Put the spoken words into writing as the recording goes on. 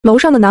楼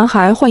上的男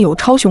孩患有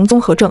超雄综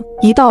合症，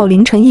一到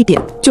凌晨1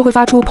点就会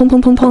发出砰砰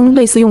砰砰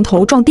类似用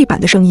头撞地板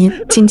的声音，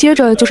紧接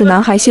着就是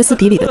男孩歇斯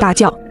底里的大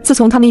叫。自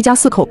从他们一家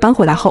4口搬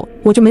回来后，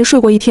我就没睡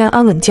过一天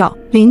安稳觉，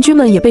邻居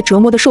们也被折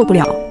磨得受不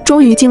了。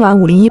终于今晚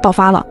501爆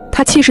发了，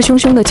他气势汹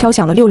汹地敲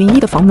响了601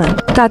的房门，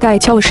大概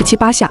敲了17、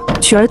8下，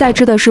取而代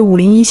之的是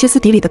501歇斯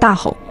底里的大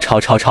吼：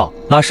吵！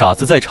那傻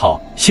子在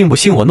吵，信不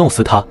信我弄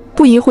死他？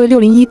不一会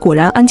，601果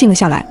然安静了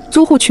下来，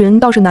租户群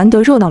倒是难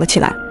得热闹了起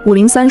来。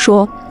503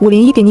说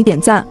：“501给你点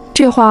赞。”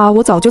这话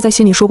我早就在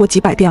心里说过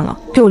几百遍了。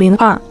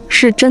602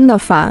是真的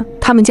烦，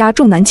他们家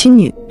重男轻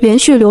女，连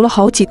续留了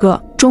好几个，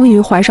终于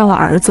怀上了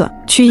儿子，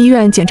去医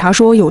院检查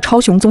说有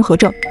超雄综合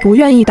症，不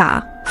愿意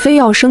打，非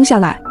要生下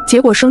来，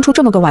结果生出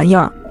这么个玩意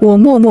儿。我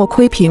默默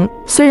窥屏，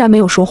虽然没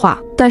有说话，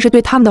但是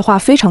对他们的话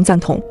非常赞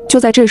同。就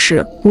在这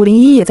时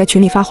，501也在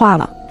群里发话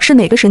了。是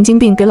哪个神经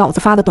病给老子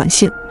发的短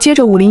信？接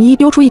着501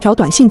丢出一条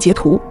短信截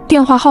图，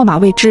电话号码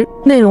未知，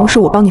内容是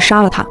我帮你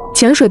杀了他。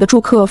潜水的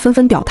住客纷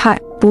纷表态，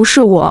不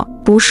是我。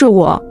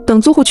等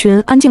租户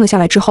群安静了下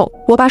来之后，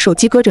我把手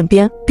机搁枕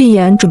边，闭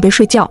眼准备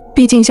睡觉。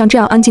毕竟像这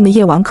样安静的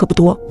夜晚可不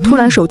多。突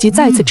然手机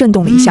再次震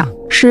动了一下，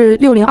是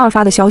602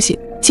发的消息。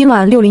今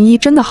晚601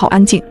真的好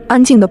安静，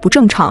安静的不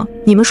正常。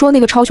你们说那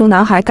个超雄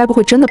男孩该不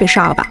会真的被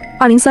杀了吧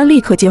？203立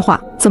刻接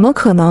话，怎么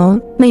可能？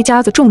那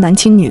家子重男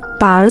轻女，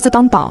把儿子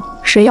当宝，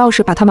谁要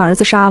是把他们儿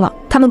子杀了，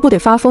他们不得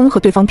发疯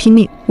和对方拼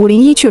命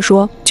？501却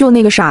说，就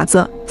那个傻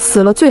子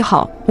死了最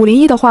好。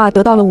501的话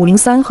得到了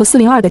503和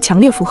402的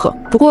强烈附和。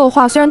不过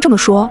话虽然这么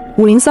说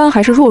，503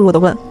还是弱弱的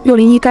问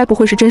601，该不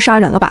会是真杀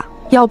人了吧？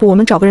要不我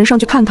们找个人上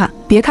去看看？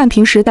别看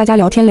平时大家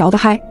聊天聊得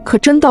嗨，可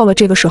真到了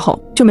这个时候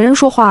就没人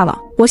说话了。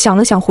我想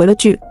了想回了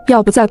句，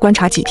要不再观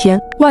察几天，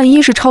万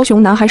一是超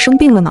雄男孩生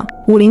病了呢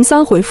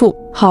？503回复，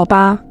好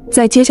吧。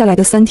在接下来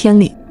的3天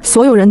里，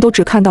所有人都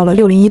只看到了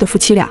601的夫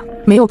妻俩，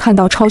没有看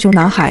到超雄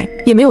男孩，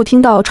也没有听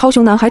到超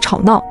雄男孩吵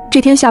闹。这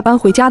天下班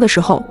回家的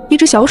时候，一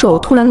只小手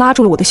突然拉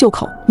住了我的袖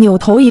口，扭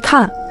头一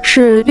看，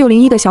是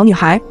601的小女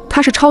孩，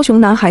她是超雄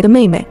男孩的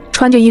妹妹，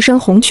穿着一身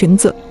红裙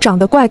子，长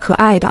得怪可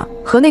爱的，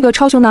和那个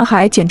超雄男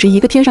孩简直一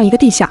个天上一个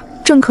地下，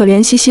正可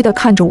怜兮兮地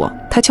看着我。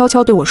她悄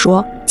悄对我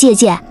说：“姐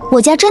姐，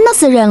我家真的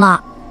死人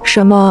了。”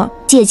什么？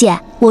姐姐，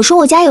我说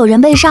我家有人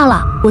被杀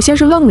了。我先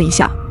是愣了一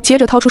下，接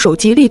着掏出手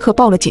机立刻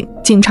报了警。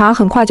警察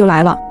很快就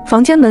来了，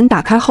房间门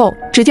打开后，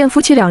只见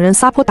夫妻2人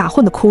撒泼打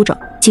混的哭着：“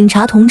警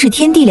察同志，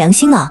天地良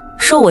心啊！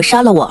说我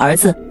杀了我儿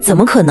子，怎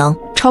么可能？”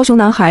超雄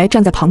男孩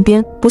站在旁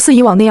边，不似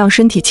以往那样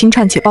身体轻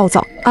颤且暴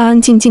躁，安安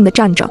静静地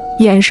站着，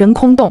眼神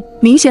空洞，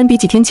明显比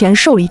几天前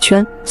瘦了一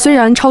圈。虽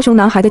然超雄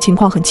男孩的情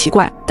况很奇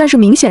怪，但是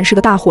明显是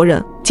个大活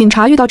人。警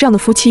察遇到这样的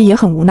夫妻也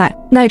很无奈，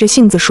耐着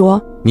性子说：“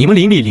你们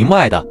邻里邻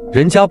外的，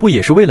人家不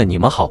也是为了你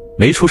们好，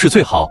没出事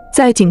最好。”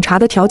在警察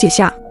的调解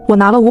下，我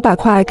拿了500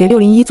块给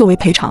601作为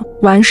赔偿。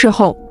完事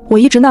后，我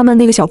一直纳闷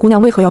那个小姑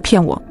娘为何要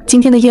骗我。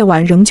今天的夜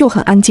晚仍旧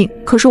很安静，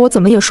可是我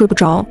怎么也睡不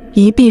着，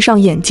一闭上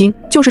眼睛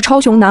就是超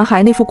雄男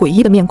孩那副诡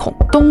异的面孔。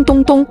咚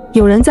咚咚，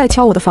有人在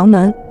敲我的房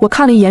门。我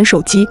看了一眼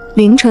手机，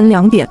凌晨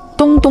2点。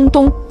咚咚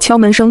咚，敲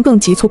门声更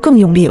急促更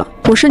用力了，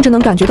我甚至能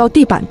感觉到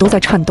地板都在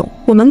颤动。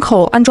我门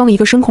口安装了一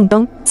个声控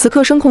灯，此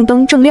刻声控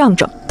灯正亮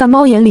着，但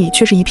猫眼里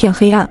却是一片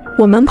黑暗。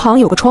我门旁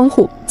有个窗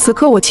户，此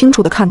刻我清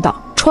楚地看到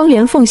窗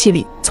帘缝隙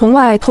里从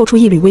外透出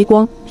一缕微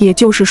光，也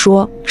就是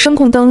说声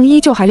控灯依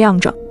旧还亮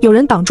着。有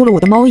人挡住了我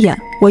的猫眼，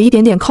我一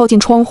点点靠近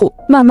窗户，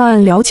慢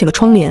慢撩起了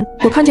窗帘。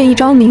我看见一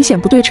张明显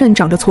不对称、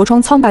长着痤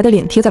疮苍白的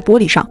脸贴在玻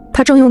璃上，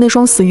他正用那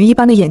双死鱼一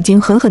般的眼睛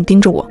狠狠盯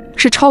着我。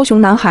是超雄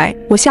男孩，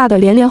我吓得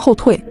连连后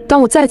退。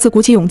当我再次鼓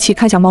起勇气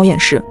看向猫眼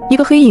时，一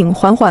个黑影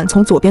缓缓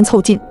从左边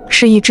凑近，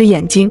是一只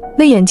眼睛。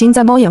那眼睛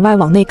在猫眼外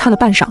往内看了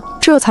半晌，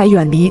这才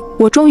远离。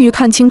我终于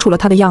看清楚了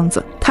他的样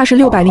子，他是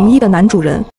601的男主人。